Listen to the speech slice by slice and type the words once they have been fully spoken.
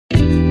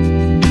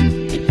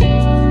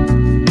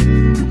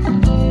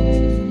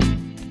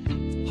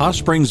Hot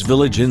Springs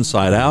Village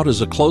Inside Out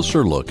is a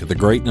closer look at the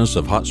greatness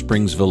of Hot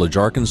Springs Village,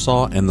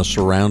 Arkansas and the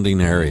surrounding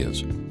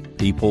areas.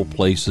 People,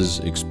 places,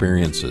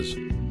 experiences.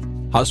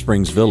 Hot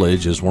Springs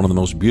Village is one of the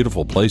most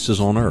beautiful places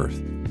on earth.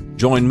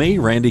 Join me,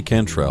 Randy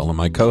Cantrell, and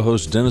my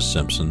co-host Dennis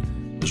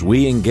Simpson as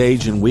we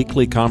engage in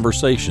weekly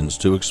conversations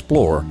to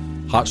explore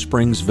Hot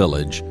Springs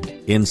Village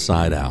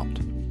Inside Out.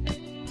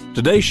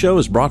 Today's show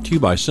is brought to you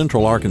by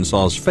Central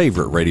Arkansas's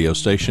favorite radio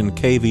station,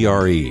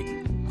 KVRE.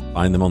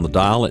 Find them on the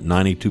dial at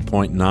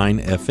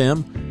 92.9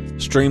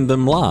 FM. Stream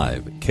them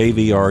live at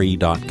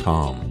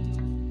kvre.com.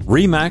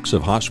 RE/MAX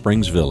of Hot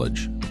Springs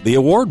Village. The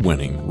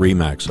award-winning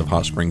RE/MAX of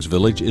Hot Springs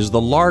Village is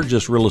the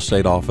largest real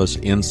estate office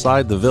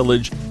inside the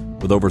village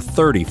with over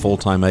 30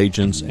 full-time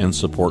agents and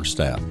support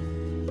staff.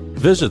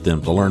 Visit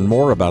them to learn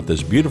more about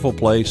this beautiful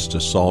place to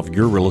solve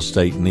your real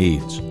estate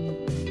needs.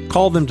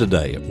 Call them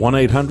today at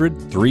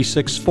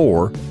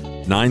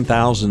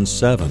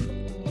 1-800-364-9007.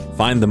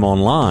 Find them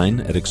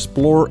online at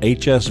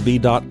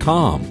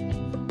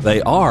explorehsv.com.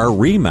 They are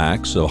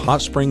RE/MAX of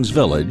Hot Springs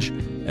Village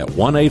at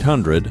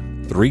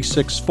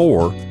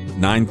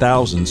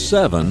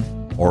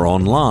 1-800-364-9007 or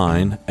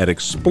online at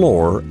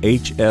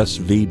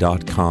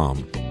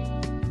explorehsv.com.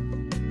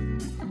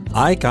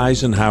 Ike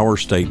Eisenhower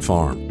State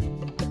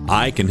Farm.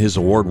 Ike and his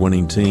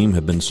award-winning team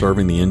have been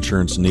serving the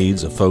insurance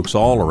needs of folks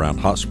all around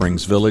Hot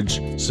Springs Village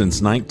since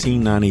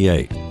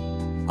 1998.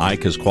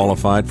 Ike has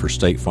qualified for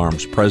State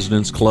Farm's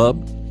President's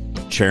Club,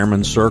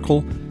 Chairman's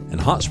Circle, and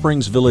Hot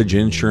Springs Village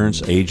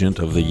Insurance Agent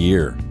of the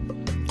Year.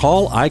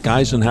 Call Ike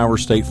Eisenhower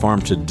State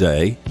Farm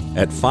today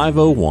at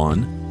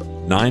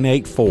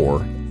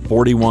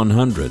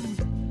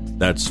 501-984-4100.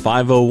 That's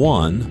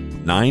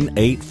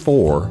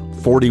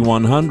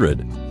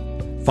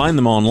 501-984-4100. Find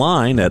them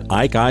online at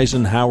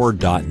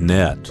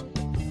ikeeisenhower.net.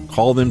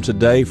 Call them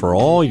today for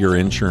all your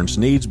insurance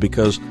needs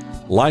because,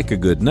 like a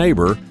good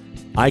neighbor,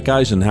 Ike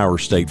Eisenhower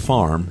State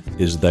Farm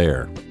is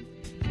there.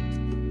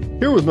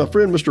 Here with my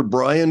friend, Mr.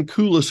 Brian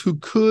Coolis, who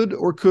could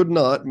or could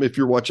not, if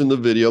you're watching the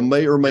video,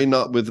 may or may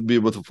not be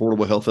with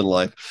Affordable Health and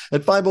Life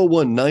at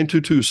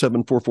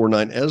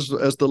 501-922-7449.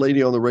 As the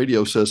lady on the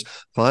radio says,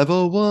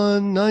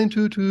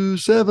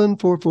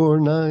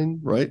 501-922-7449,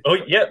 right? Oh,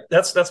 yeah,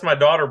 that's my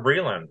daughter,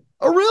 Breland.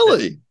 Oh,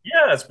 really?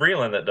 Yeah, it's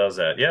Breland that does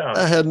that, yeah.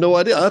 I had no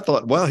idea. I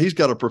thought, wow, he's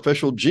got a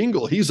professional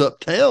jingle. He's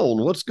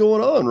uptown. What's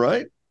going on,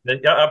 right?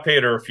 I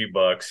paid her a few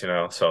bucks,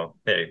 so,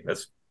 hey,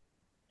 that's,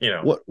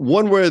 What,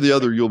 one way or the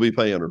other, you'll be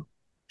paying her.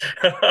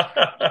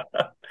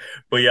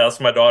 But yeah, it's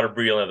my daughter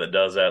Breland that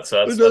does that.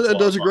 So that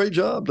does a great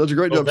job. Does a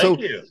great job. Thank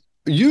you.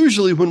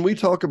 Usually, when we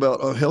talk about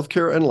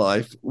healthcare and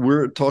life,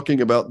 we're talking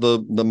about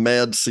the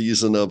mad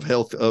season of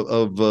health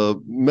of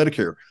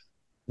Medicare.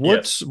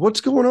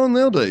 What's going on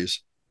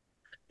nowadays?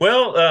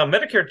 Well,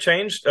 Medicare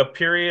changed a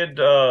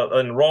period,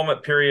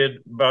 enrollment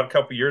period about a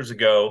couple years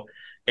ago.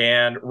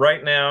 And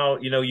right now,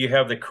 you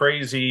have the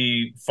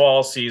crazy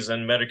fall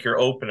season, Medicare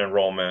open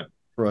enrollment,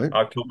 right?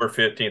 October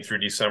 15th through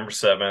December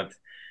 7th.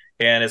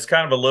 And it's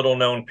kind of a little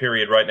known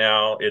period right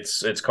now.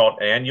 It's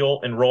called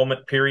annual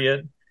enrollment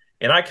period.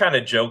 And I kind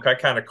of joke, I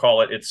kind of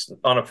call it, it's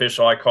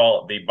unofficial, I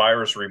call it the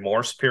buyer's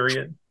remorse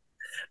period.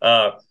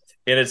 And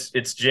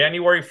it's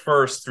January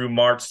 1st through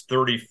March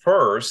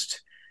 31st.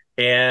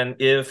 And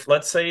if,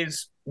 let's say,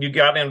 you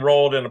got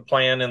enrolled in a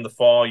plan in the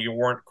fall, you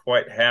weren't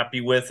quite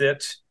happy with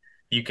it,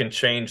 you can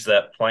change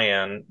that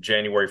plan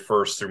January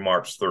 1st through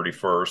March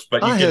 31st.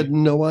 But I had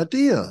no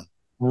idea.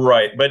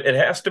 Right. But it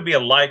has to be a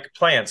like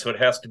plan. So it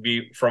has to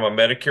be from a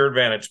Medicare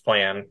Advantage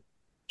plan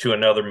to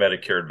another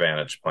Medicare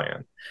Advantage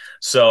plan.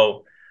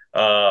 So,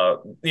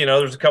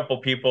 there's a couple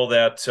people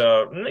that,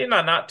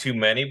 not too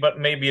many, but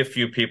maybe a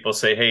few people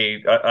say,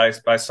 hey,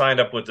 I signed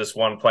up with this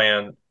one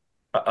plan.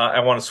 I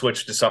want to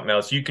switch to something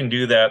else. You can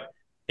do that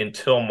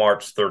until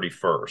March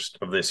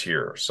 31st of this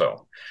year.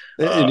 So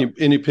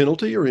any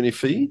penalty or any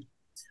fee?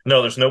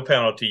 No, there's no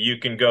penalty. You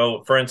can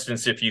go, for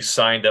instance, if you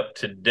signed up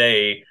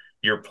today,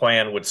 your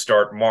plan would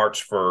start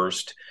March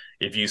 1st.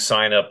 If you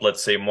sign up,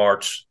 let's say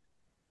March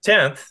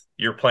 10th,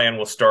 your plan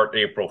will start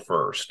April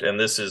 1st. And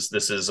this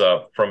is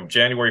from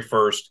January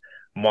 1st,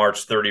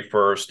 March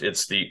 31st.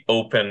 It's the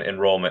open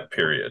enrollment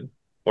period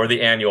or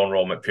the annual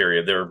enrollment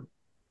period. There are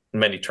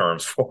many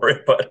terms for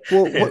it, but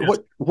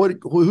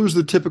who's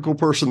the typical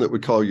person that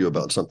would call you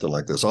about something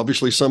like this?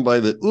 Obviously somebody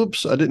that,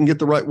 oops, I didn't get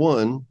the right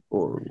one,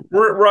 or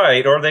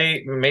right. Or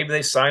maybe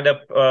they signed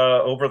up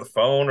over the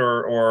phone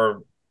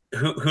or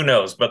who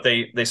knows, but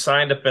they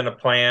signed up in a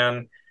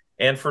plan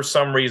and for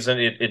some reason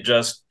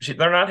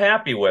they're not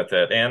happy with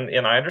it. And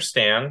I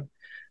understand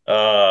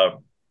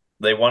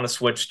they want to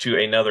switch to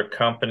another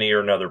company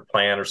or another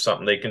plan or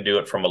something. They can do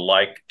it from a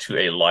like to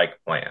a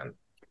like plan.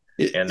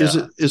 And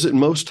is it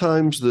most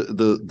times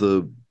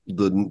the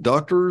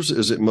doctors?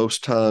 Is it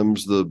most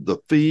times the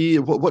fee?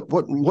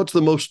 What's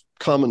the most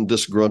common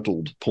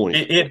disgruntled point?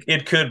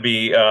 It could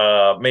be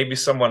maybe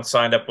someone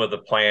signed up with a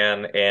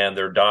plan and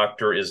their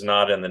doctor is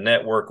not in the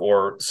network,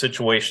 or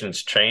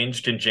situations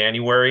changed in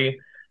January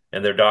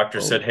and their doctor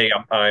said, hey,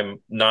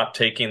 I'm not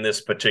taking this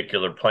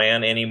particular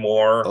plan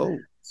anymore.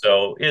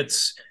 So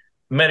it's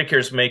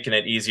Medicare's making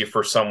it easy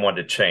for someone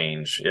to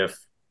change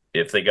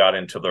if they got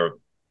into the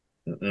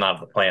not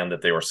the plan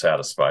that they were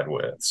satisfied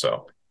with.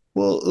 So,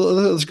 well,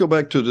 let's go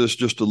back to this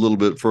just a little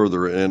bit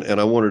further, and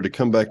I wanted to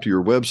come back to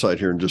your website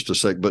here in just a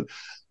sec, but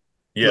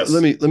yes,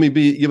 let me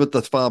give it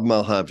the 5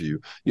 mile high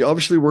view. You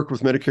obviously work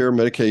with Medicare and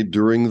Medicaid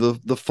during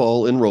the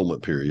fall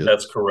enrollment period.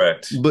 that's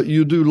correct. But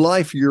you do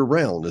life year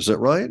round, is that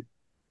right?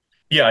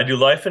 Yeah, I do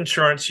life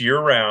insurance year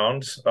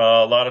round.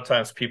 A lot of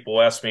times people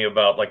ask me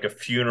about like a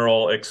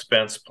funeral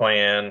expense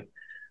plan,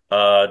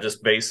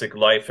 just basic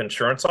life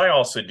insurance. I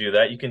also do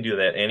that. You can do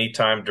that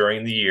anytime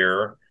during the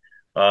year.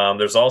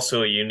 There's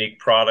also a unique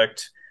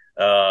product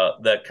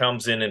that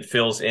comes in and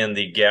fills in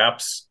the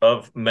gaps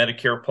of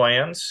Medicare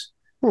plans,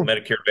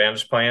 Medicare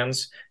Advantage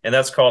plans, and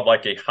that's called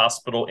like a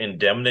hospital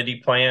indemnity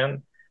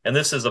plan. And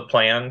this is a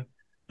plan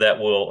that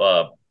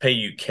will pay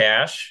you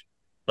cash.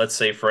 Let's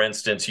say, for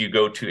instance, you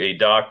go to a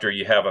doctor,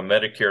 you have a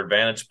Medicare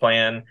Advantage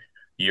plan,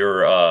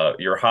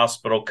 your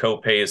hospital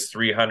copay is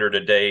 $300 a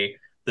day.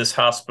 This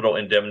hospital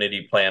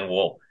indemnity plan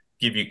will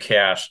give you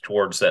cash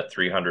towards that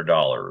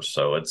 $300.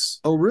 So it's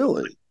Oh,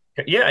 really?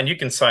 yeah, and you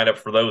can sign up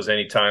for those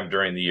anytime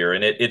during the year,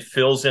 and it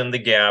fills in the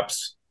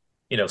gaps,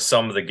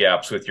 some of the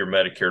gaps with your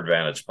Medicare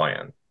Advantage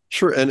plan.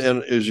 Sure. And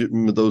as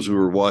those who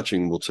are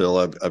watching will tell,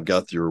 I've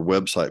got your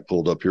website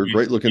pulled up here.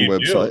 Great looking You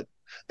do. website.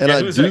 And Yeah,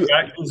 I who's do. that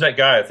guy? Who's that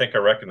guy? I think I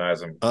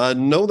recognize him. I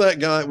know that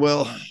guy.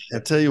 Well, I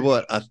tell you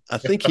what, I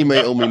think he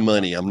may owe me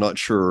money. I'm not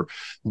sure,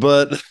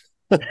 but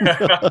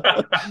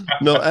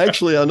no,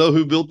 actually, I know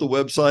who built the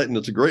website, and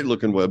it's a great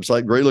looking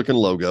website, great looking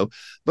logo.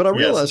 But I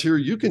realize here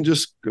you can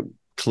just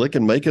click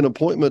and make an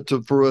appointment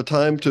for a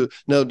time to.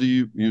 Now, do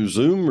you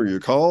Zoom or you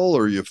call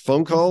or you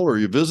phone call or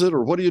you visit,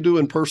 or what do you do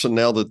in person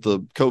now that the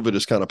COVID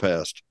is kind of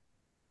passed?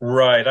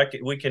 Right,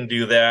 we can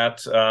do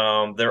that.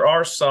 There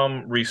are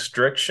some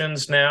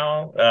restrictions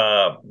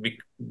now,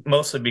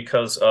 mostly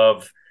because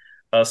of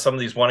some of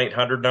these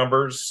 1-800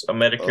 numbers.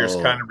 Medicare's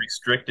kind Oh, of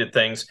restricted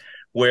things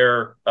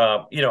where,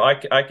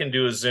 I can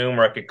do a Zoom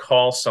or I could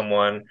call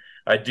someone.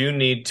 I do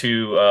need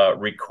to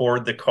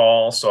record the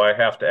call, so I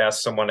have to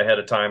ask someone ahead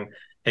of time,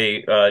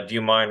 hey, do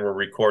you mind we're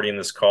recording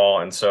this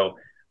call? And so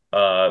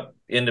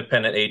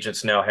independent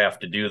agents now have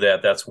to do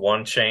that. That's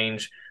one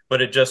change,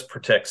 but it just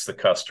protects the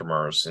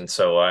customers. And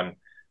so I'm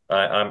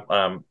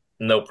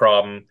no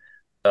problem.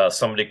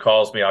 Somebody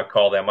calls me, I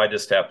call them. I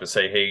just have to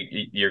say,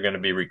 hey, you're going to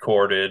be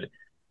recorded,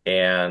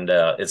 and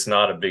it's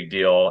not a big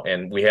deal,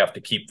 and we have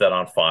to keep that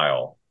on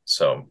file.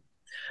 So,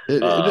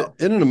 isn't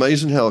it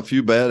amazing how a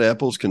few bad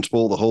apples can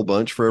spoil the whole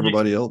bunch for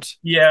everybody else?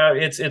 yeah,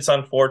 it's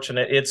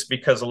unfortunate. It's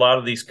because a lot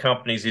of these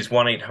companies, these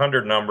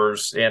 1-800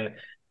 numbers, and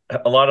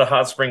a lot of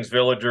Hot Springs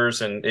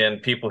villagers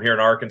and people here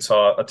in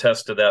Arkansas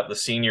attest to that. The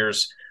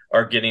seniors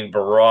are getting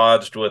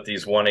barraged with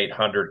these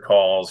 1-800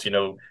 calls.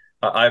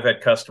 I've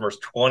had customers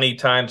 20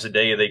 times a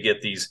day, they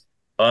get these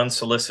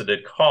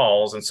unsolicited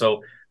calls. And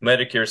so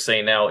Medicare is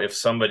saying now if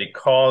somebody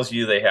calls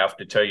you, they have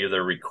to tell you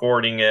they're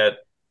recording it,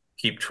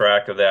 keep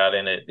track of that.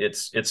 And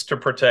it's to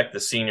protect the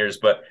seniors.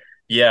 But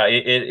yeah,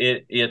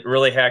 it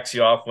really hacks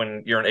you off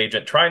when you're an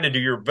agent trying to do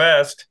your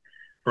best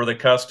for the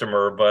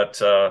customer.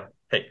 But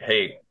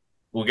hey,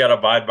 we got to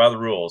abide by the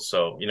rules.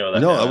 So,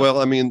 that. No,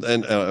 well, I mean,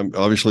 and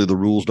obviously the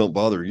rules don't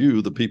bother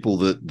you. The people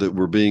that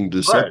were being Right.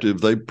 deceptive,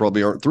 they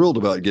probably aren't thrilled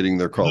about getting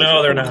their calls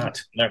No, they're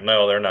recorded. not.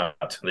 No, they're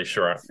not. They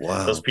sure aren't.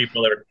 Those Wow.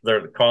 people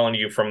they're calling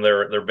you from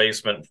their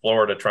basement in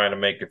Florida trying to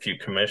make a few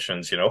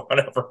commissions,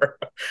 whatever.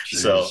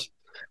 So Jeez.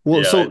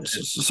 Well, yeah,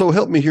 so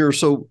help me here.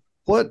 So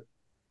what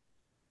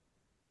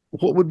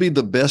would be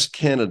the best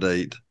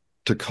candidate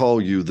to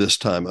call you this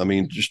time? I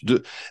mean,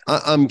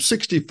 I'm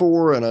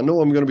 64 and I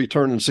know I'm going to be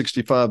turning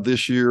 65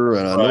 this year,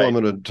 and I know I'm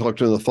right. going to talk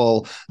to you in the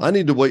fall. I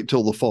need to wait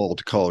till the fall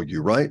to call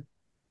you, right?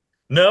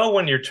 No,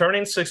 when you're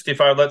turning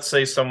 65, let's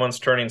say someone's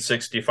turning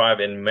 65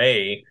 in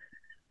May,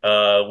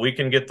 we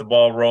can get the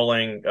ball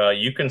rolling.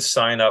 You can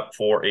sign up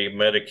for a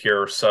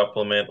Medicare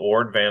supplement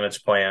or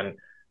Advantage plan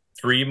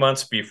 3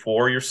 months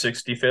before your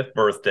 65th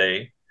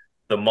birthday,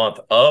 the month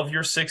of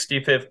your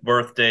 65th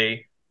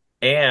birthday,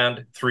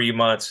 and 3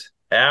 months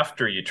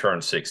after you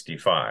turn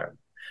 65.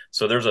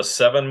 So there's a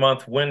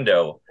 7-month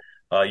window.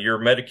 Your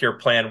Medicare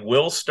plan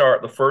will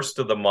start the first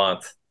of the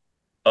month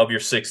of your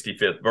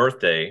 65th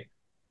birthday,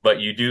 but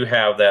you do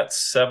have that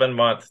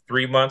 7-month,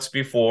 3 months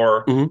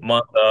before, Mm-hmm.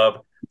 month of,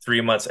 3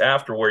 months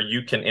after, where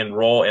you can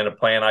enroll in a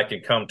plan. I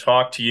can come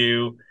talk to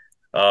you,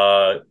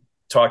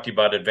 talk to you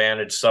about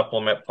Advantage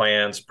supplement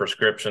plans,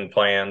 prescription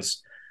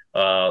plans.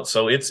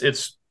 So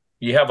it's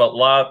you have a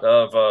lot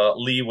of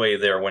leeway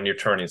there when you're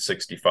turning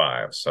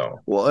 65. So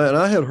Well, and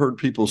I had heard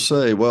people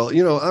say, well,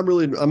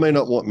 I may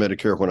not want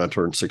Medicare when I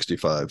turn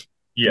 65.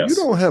 You yes.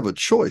 don't have a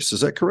choice.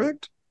 Is that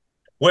correct?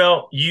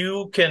 Well,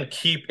 you can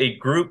keep a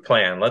group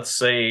plan. Let's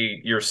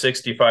say you're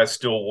 65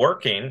 still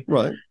working.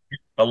 Right.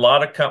 A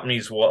lot of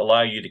companies will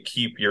allow you to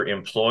keep your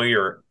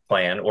employer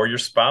plan or your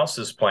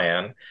spouse's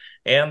plan,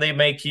 and they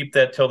may keep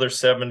that till they're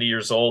 70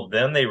 years old,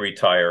 then they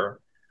retire.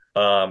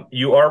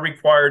 You are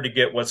required to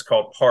get what's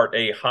called Part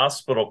A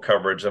hospital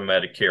coverage of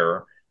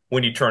Medicare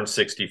when you turn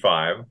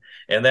 65,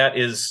 and that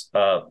is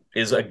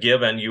a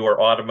given. You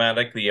are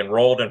automatically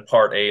enrolled in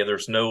Part A.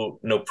 There's no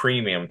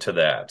premium to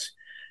that,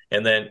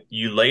 and then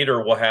you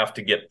later will have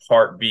to get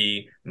Part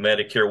B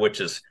Medicare, which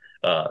is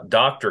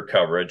doctor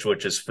coverage,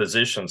 which is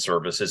physician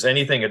services,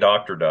 anything a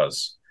doctor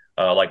does,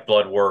 like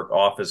blood work,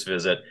 office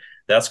visit.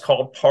 That's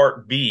called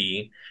Part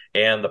B,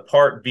 and the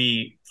Part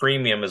B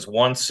premium is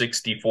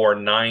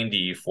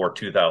 $164.90 for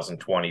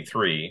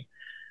 2023.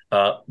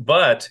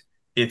 But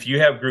if you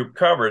have group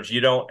coverage,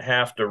 you don't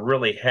have to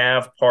really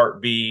have Part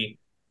B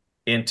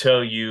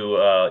until you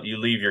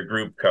leave your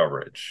group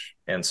coverage.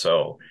 And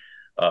so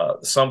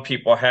some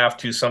people have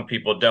to, some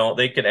people don't.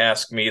 They can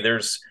ask me.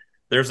 There's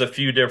a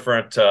few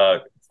different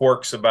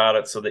quirks about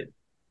it, so that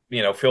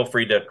feel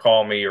free to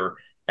call me or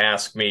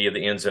ask me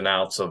the ins and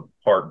outs of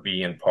Part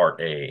B and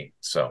Part A.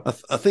 So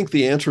I think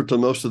the answer to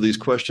most of these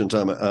questions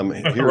I'm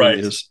hearing right.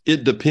 is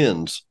it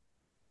depends.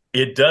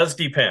 It does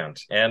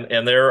depend.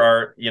 And there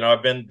are,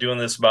 I've been doing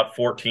this about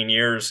 14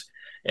 years,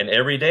 and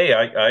every day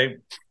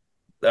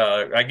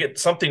I get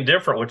something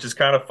different, which is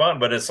kind of fun,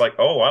 but it's like,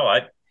 oh, wow,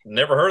 I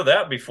never heard of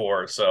that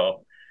before.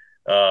 So,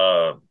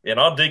 and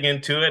I'll dig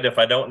into it. If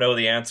I don't know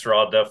the answer,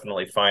 I'll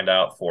definitely find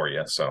out for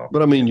you. So,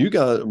 but I mean,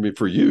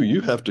 for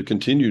you have to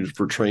continue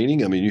for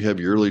training. I mean, you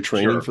have yearly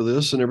training Sure. for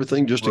this and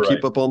everything just to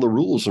keep up on the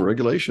rules and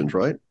regulations,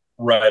 right?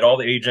 Right. All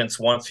the agents,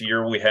 once a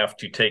year, we have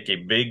to take a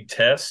big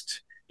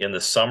test in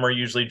the summer,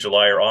 usually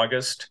July or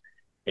August,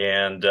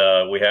 and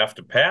we have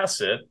to pass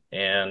it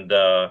and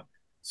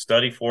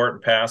study for it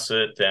and pass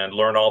it and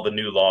learn all the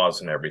new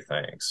laws and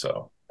everything.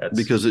 So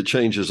because it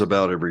changes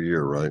about every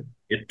year, right?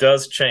 It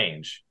does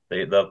change.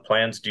 The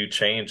plans do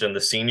change, and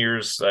the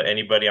seniors,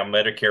 anybody on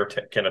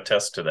Medicare can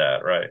attest to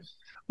that, right?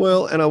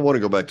 Well, and I want to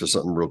go back to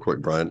something real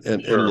quick, Brian.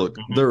 And look,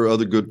 there are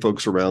other good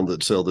folks around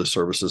that sell this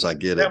services. I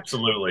get it.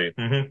 Absolutely.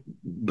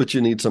 But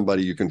you need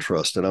somebody you can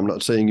trust. And I'm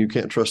not saying you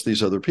can't trust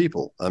these other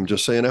people. I'm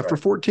just saying after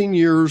 14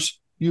 years,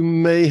 you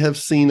may have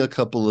seen a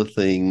couple of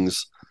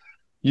things.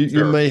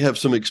 You may have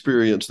some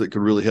experience that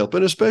could really help.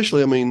 And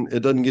especially, I mean,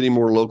 it doesn't get any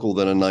more local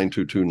than a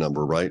 922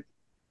 number, right?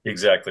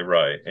 Exactly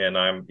right. And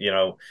I'm,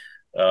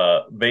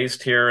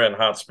 based here in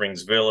Hot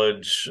Springs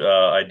Village.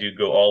 I do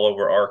go all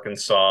over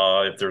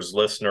Arkansas. If there's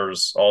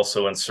listeners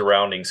also in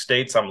surrounding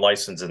states, I'm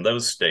licensed in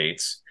those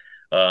states.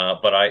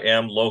 But I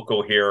am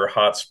local here,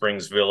 Hot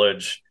Springs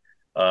Village,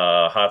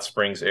 Hot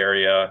Springs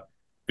area.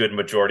 Good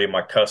majority of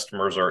my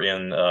customers are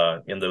in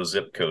those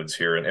zip codes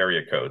here and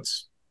area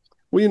codes.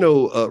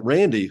 Well,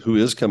 Randy, who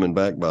is coming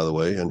back, by the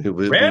way, and he'll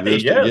be visiting.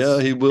 Yes.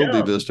 Yeah, he will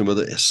be visiting with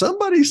it.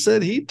 Somebody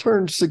said he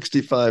turned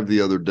 65 the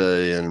other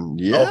day, and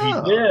he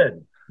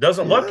did.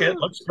 Doesn't look it.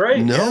 Looks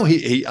great. No,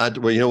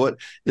 well, you know what?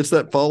 It's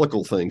that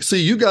follicle thing. See,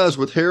 you guys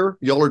with hair,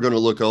 y'all are going to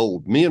look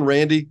old. Me and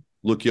Randy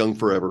look young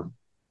forever.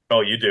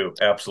 Oh, you do.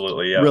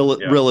 Absolutely. Yeah.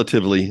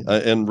 Relatively.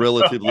 And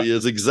relatively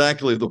is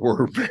exactly the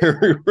word.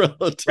 Very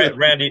relative.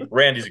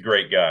 Randy's a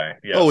great guy.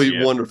 Yes,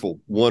 he's wonderful.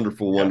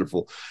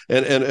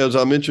 And as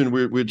I mentioned,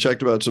 we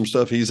checked about some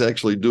stuff. He's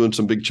actually doing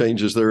some big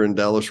changes there in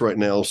Dallas right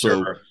now.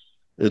 So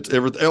it's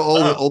everything.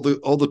 All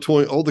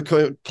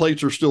the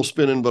plates are still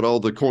spinning, but all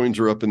the coins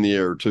are up in the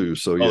air too.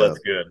 So yeah, that's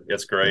good.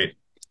 It's great.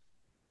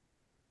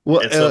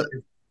 Well,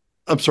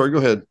 I'm sorry. Go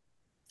ahead.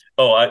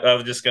 Oh, I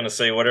was just going to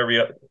say,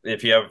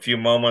 if you have a few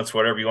moments,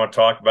 whatever you want to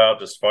talk about,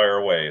 just fire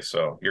away.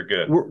 So you're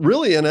good.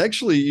 Really, and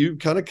actually, you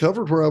kind of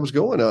covered where I was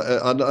going.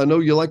 I know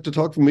you like to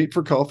talk from Meat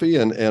for Coffee,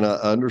 and I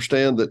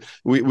understand that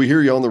we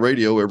hear you on the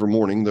radio every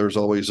morning. There's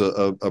always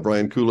a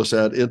Brian Koulis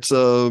ad. It's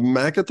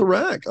Mac at the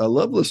Rack. I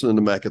love listening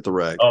to Mac at the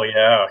Rack. Oh,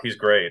 yeah, he's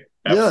great.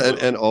 Absolutely.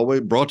 Yeah, and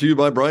always brought to you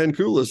by Brian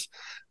Koulis.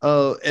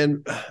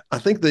 And I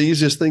think the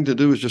easiest thing to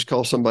do is just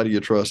call somebody you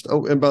trust.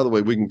 Oh, and by the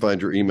way, we can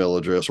find your email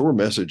address or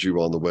message you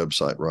on the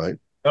website, right?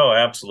 Oh,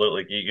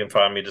 absolutely. You can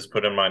find me, just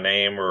put in my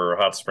name or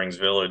Hot Springs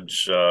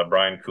Village,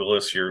 Brian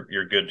Koulis.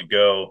 You're good to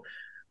go.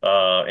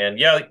 And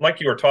yeah, like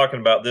you were talking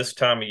about this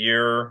time of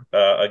year,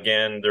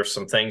 again, there's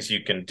some things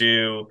you can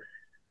do.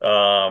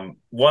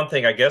 One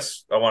thing I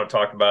guess I want to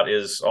talk about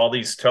is all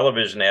these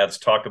television ads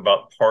talk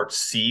about Part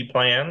C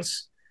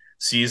plans.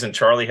 C's and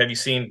Charlie. Have you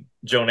seen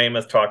Joe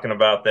Namath talking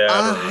about that?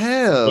 I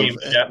have. William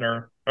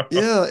Shatner.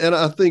 Yeah, and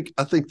I think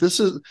this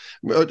is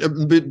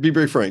be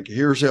very frank.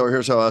 Here's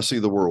how I see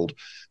the world.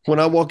 When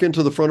I walk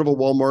into the front of a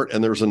Walmart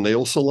and there's a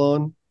nail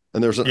salon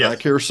and there's an eye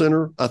care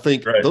center, I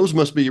think those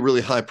must be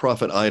really high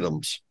profit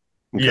items.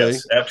 Okay?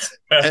 Yes,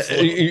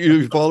 absolutely.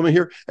 You follow me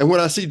here? And when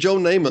I see Joe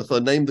Namath,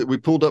 a name that we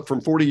pulled up from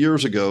 40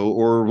 years ago,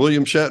 or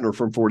William Shatner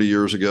from 40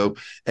 years ago,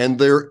 and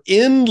they're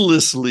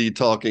endlessly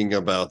talking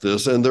about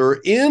this, and there are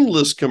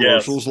endless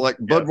commercials like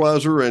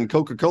Budweiser and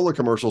Coca-Cola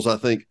commercials, I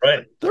think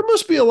there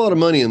must be a lot of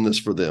money in this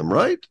for them,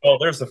 right? Oh,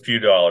 there's a few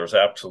dollars,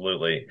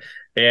 absolutely.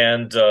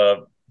 And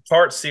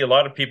Part C, a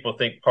lot of people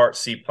think Part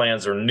C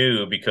plans are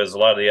new because a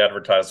lot of the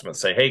advertisements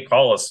say, hey,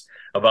 call us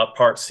about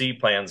Part C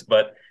plans,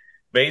 but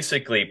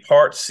basically,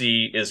 Part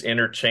C is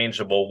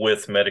interchangeable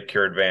with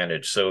Medicare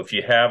Advantage. So if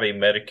you have a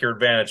Medicare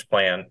Advantage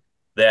plan,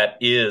 that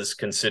is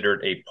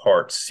considered a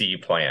Part C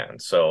plan.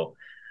 So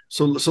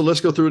let's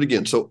go through it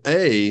again. So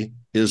A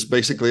is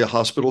basically a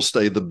hospital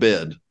stay, the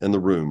bed and the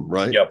room,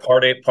 right? Yeah,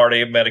 Part A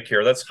of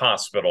Medicare, that's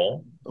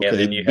hospital. And Okay.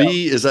 then you have,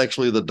 B is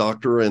actually the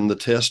doctor and the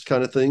test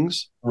kind of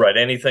things. right,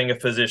 anything a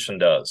physician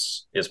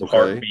does is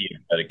Part Okay. B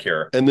of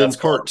Medicare. And then That's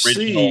called Part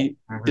original C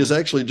is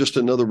actually just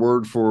another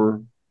word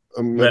for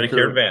a Medicare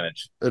Medicare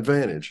Advantage.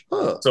 Advantage.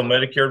 Huh. So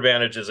Medicare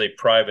Advantage is a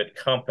private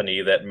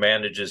company that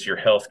manages your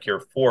health care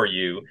for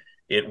you.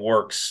 It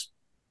works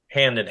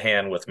hand in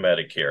hand with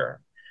Medicare.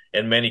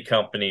 And many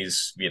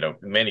companies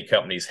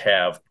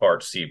have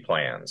Part C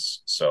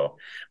plans. So,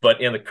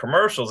 but in the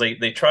commercials,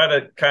 they try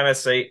to kind of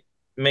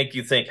make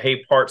you think,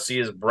 hey, Part C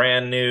is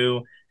brand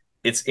new.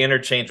 It's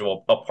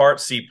interchangeable. A Part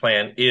C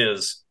plan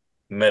is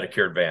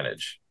Medicare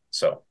Advantage.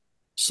 So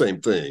Same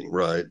thing,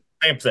 right?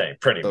 same thing,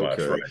 pretty much,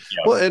 Okay. right?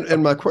 Yeah. Well,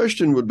 and my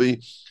question would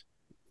be,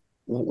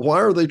 why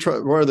are they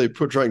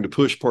trying to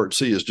push Part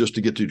C? Is just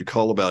to get you to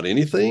call about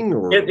anything,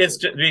 or It's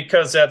just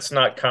because that's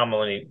not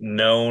commonly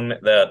known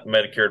that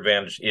Medicare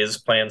Advantage is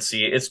Plan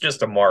C. It's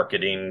just a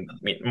marketing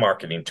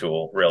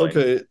tool, really.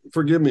 okay,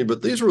 forgive me,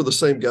 but these were the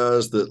same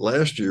guys that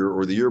last year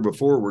or the year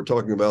before were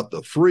talking about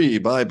the free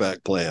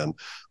buyback plan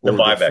The or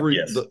the buyback, free.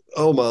 yes.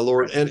 Oh my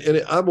lord!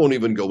 And I won't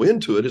even go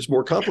into it. It's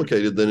more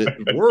complicated than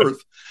it's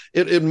worth.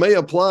 It may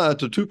apply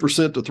to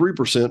 2% to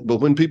 3%, but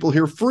when people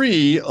hear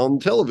free on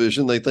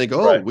television, they think,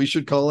 oh, Right. we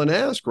should call and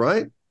ask,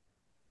 right?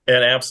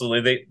 And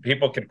absolutely,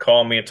 people can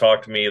call me and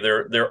talk to me.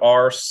 There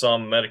are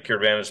some Medicare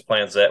Advantage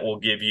plans that will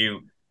give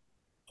you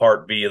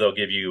Part B. They'll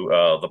give you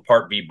the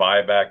Part B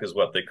buyback is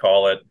what they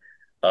call it,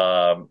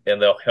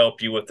 and they'll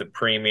help you with the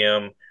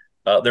premium.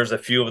 There's a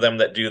few of them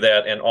that do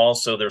that, and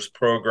also there's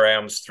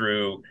programs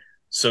through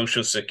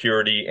Social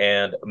Security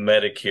and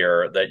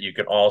Medicare that you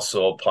can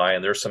also apply,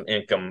 and there's some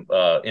income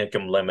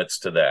limits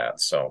to that.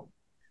 So Well,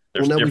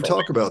 there's now we different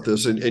talk about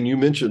this, and you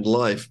mentioned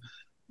life,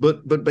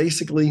 but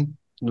basically,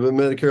 the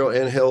Medicare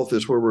and health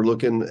is where we're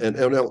looking. And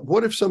now,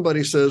 what if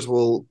somebody says,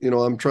 "Well,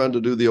 I'm trying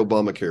to do the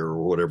Obamacare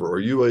or whatever"? Are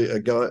you a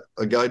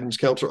guidance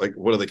counselor? Like,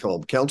 what do they call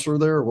them? Counselor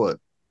there, or what?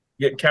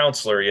 Yeah,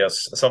 counselor,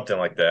 yes, something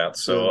like that.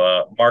 So,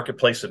 Yeah,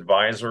 marketplace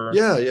advisor.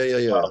 yeah.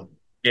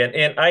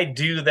 And I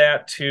do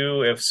that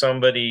too if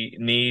somebody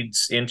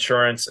needs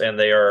insurance and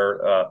they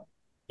are,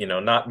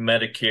 not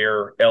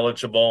Medicare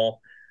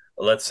eligible.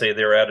 Let's say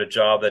they're at a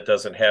job that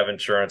doesn't have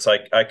insurance.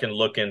 I can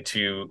look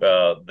into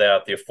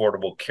the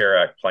Affordable Care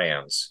Act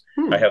plans.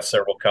 I Hmm. have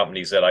several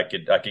companies that I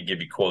could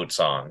give you quotes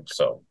on,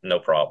 so no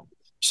problem.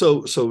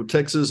 So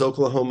Texas,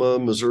 Oklahoma,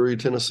 Missouri,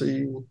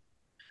 Tennessee.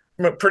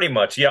 Pretty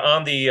much, yeah.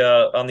 On the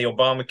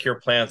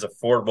Obamacare plans,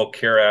 Affordable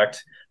Care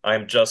Act,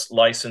 I'm just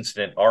licensed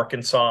in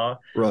Arkansas,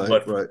 Right,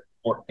 but right.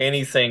 for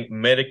anything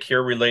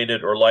Medicare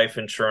related or life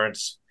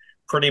insurance,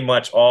 pretty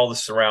much all the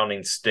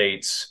surrounding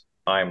states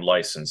I'm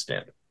licensed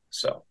in.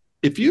 So,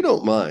 If you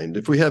don't mind,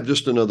 if we have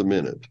just another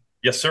minute,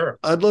 yes, sir.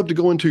 I'd love to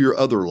go into your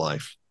other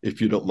life, if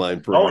you don't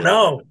mind for a Oh minute.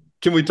 no,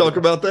 Can we talk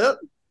about that?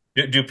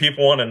 do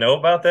people want to know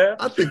about that?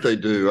 I think they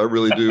do. I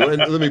really do. And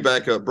let me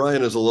back up.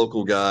 Brian is a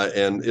local guy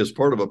and is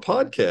part of a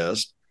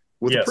podcast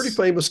with a pretty Yes,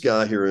 famous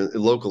guy here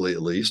locally,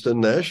 at least,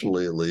 and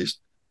nationally, at least.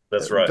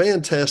 that's right.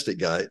 Fantastic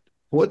guy.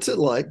 What's it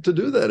like to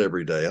do that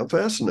every day? I'm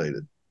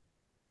fascinated.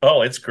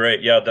 Oh, it's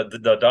great. Yeah,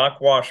 the Doc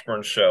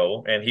Washburn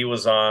show, and he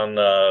was on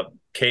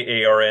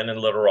KARN in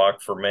Little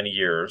Rock for many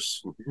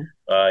years.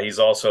 Mhm. He's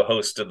also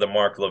hosted the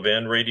Mark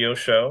Levin radio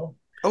show.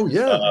 Oh, Uh,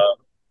 yeah.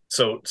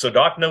 so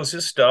Doc knows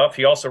his stuff.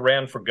 He also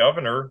ran for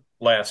governor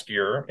last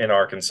year in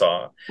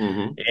Arkansas.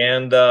 Hmm.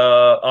 And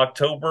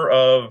October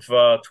of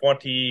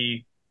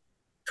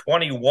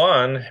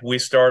 2021, we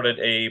started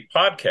a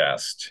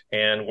podcast,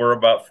 and we're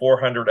about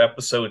 400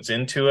 episodes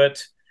into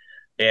it.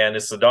 And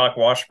it's the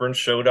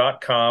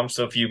DocWashburnShow.com.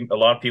 So if a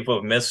lot of people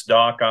have missed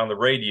Doc on the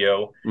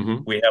radio, Hmm.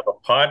 we have a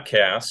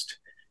podcast,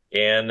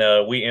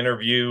 and we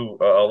interview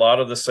a lot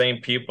of the same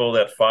people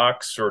that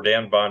Fox or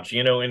Dan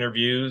Bongino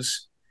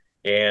interviews.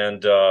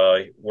 And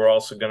we're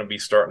also going to be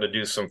starting to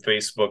do some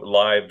Facebook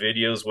Live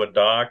videos with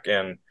Doc.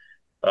 And,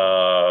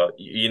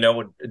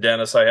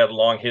 Dennis, I had a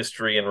long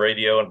history in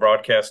radio and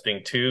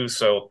broadcasting too.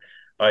 So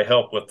I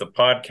help with the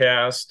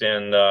podcast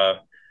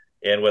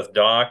and with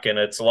Doc, and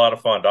it's a lot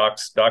of fun.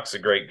 Doc's a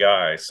great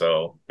guy,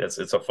 so it's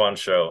a fun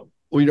show.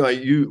 Well, I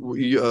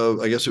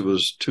guess it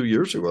was 2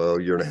 years ago,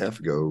 a year and a half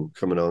ago,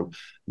 coming on,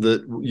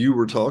 that you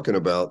were talking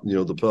about,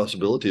 the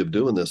possibility of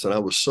doing this, and I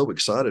was so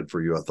excited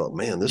for you. I thought,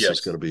 man, this is Yes.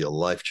 going to be a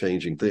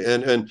life-changing thing.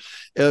 And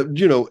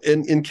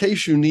in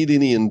case you need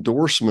any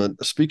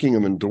endorsement, speaking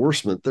of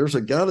endorsement, there's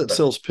a guy that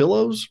sells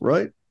pillows,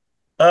 right?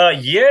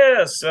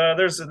 Yes.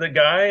 There's the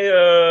guy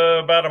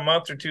about a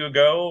month or two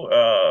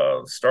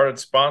ago started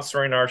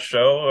sponsoring our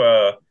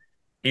show.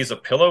 He's a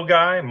pillow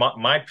guy,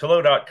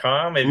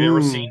 mypillow.com. Have you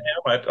ever seen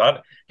Mm.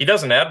 him? He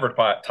doesn't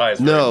advertise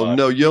very No, much.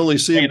 no, you only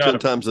see You may him not 10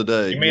 have, times a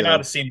day. you may Yeah. not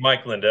have seen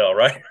Mike Lindell,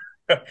 right?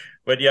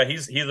 But yeah,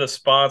 he's a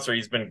sponsor.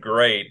 He's been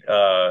great.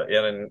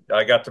 And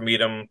I got to meet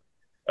him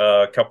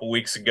a couple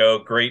weeks ago.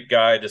 Great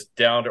guy, just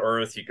down to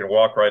earth. You can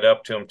walk right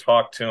up to him,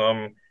 talk to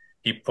him.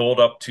 He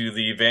pulled up to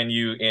the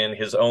venue in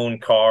his own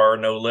car,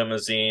 no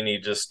limousine. He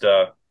just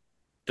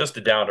Just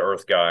a down to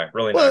earth guy,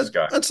 really Well, nice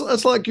guy.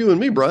 that's like you and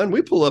me, Brian.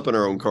 We pull up in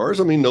our own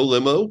cars. I mean, no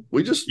limo.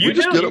 We just get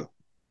them.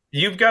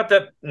 You've got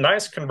that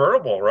nice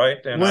convertible,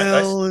 right? And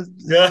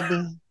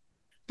yeah,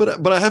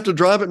 but I have to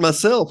drive it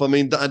myself. I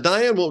mean,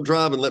 Diane won't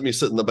drive and let me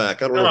sit in the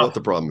back. I don't know what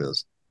the problem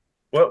is.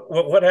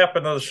 What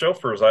happened to the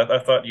chauffeurs? I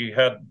thought you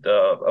had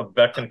a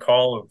beck and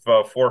call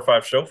of 4 or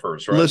 5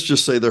 chauffeurs, right? Let's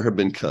just say there have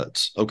been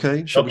cuts.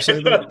 Okay, shall we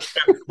say that?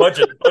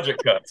 budget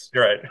cuts.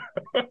 You're right.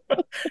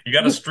 You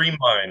got to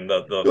streamline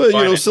the.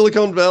 Well,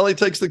 Silicon Valley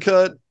takes the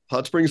cut.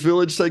 Hot Springs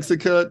Village takes the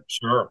cut.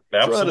 Sure,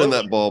 absolutely. Try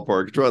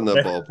in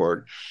that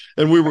ballpark.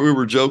 And we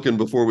were joking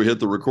before we hit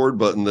the record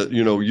button that,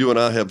 you and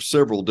I have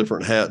several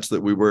different hats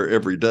that we wear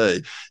every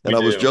day. And I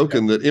was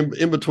joking that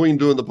in between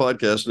doing the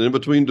podcast and in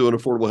between doing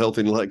Affordable Health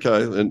and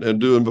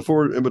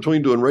in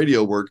between doing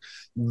radio work,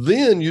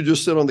 then you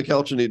just sit on the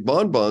couch and eat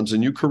bonbons,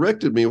 and you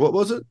corrected me. What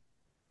was it?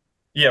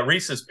 Yeah,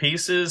 Reese's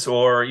Pieces,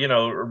 or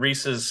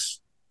Reese's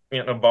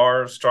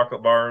bars,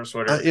 chocolate bars,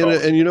 whatever.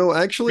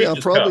 Actually, I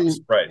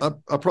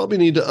probably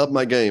need to up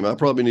my game. I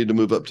probably need to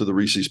move up to the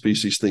Reese's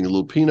Pieces thing, a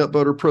little peanut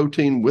butter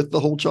protein with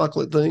the whole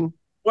chocolate thing.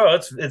 Well,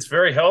 it's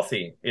very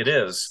healthy. It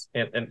is,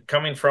 and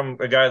coming from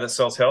a guy that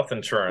sells health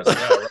insurance,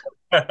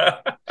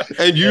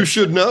 and you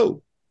should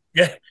know.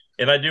 Yeah,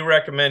 and I do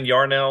recommend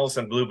Yarnell's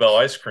and Bluebell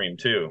ice cream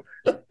too.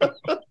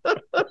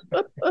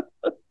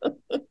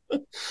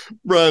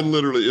 Brian,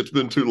 literally, it's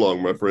been too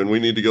long, my friend.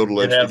 We need to go to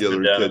lunch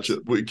together and catch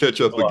up. We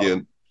catch up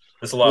again.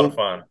 It's a lot of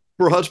fun.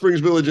 For Hot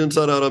Springs Village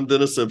Inside Out, I'm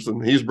Dennis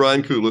Simpson. He's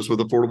Brian Koulis with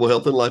Affordable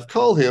Health and Life.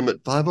 Call him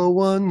at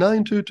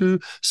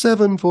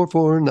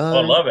 501-922-7449. I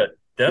love it.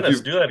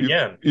 Dennis, do that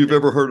again. You've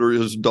ever heard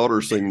his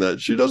daughter sing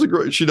that? She does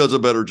a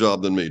better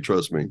job than me,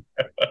 trust me.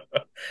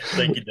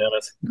 Thank you,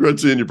 Dennis. Great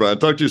seeing you, Brian.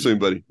 Talk to you soon,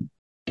 buddy.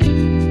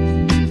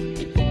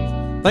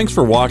 Thanks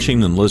for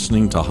watching and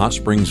listening to Hot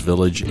Springs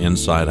Village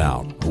Inside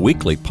Out, a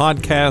weekly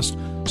podcast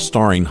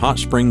starring Hot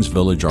Springs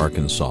Village,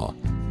 Arkansas.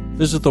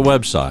 Visit the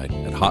website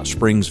at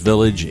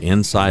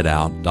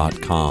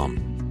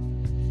hotspringsvillageinsideout.com.